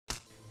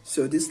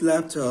So this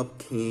laptop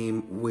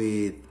came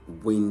with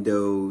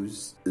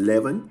Windows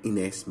 11 in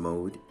S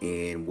mode,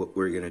 and what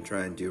we're gonna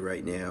try and do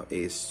right now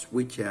is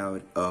switch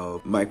out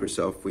of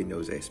Microsoft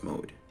Windows S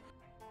mode.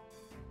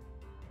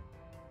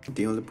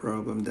 The only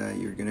problem that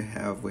you're gonna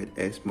have with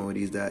S mode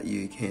is that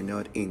you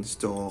cannot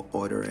install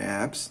other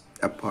apps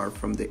apart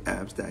from the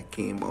apps that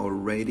came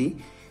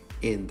already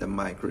in the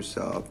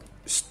Microsoft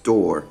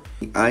store.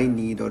 I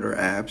need other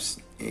apps,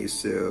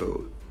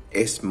 so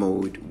S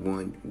mode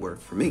won't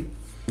work for me.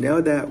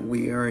 Now that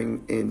we are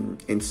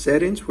in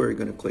settings, we're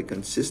going to click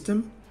on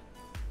system,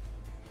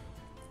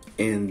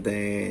 and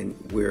then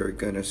we're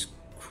going to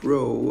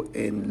scroll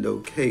and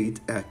locate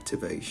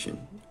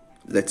activation.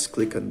 Let's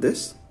click on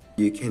this.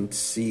 You can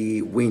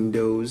see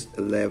Windows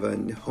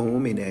 11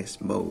 Home in S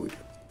mode.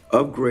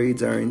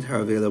 Upgrades aren't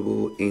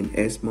available in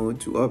S mode.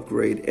 To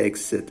upgrade,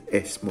 exit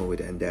S mode,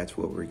 and that's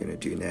what we're going to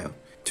do now.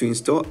 To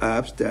install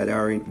apps that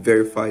aren't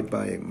verified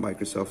by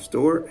Microsoft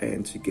Store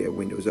and to get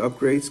Windows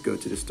upgrades, go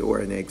to the store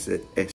and exit S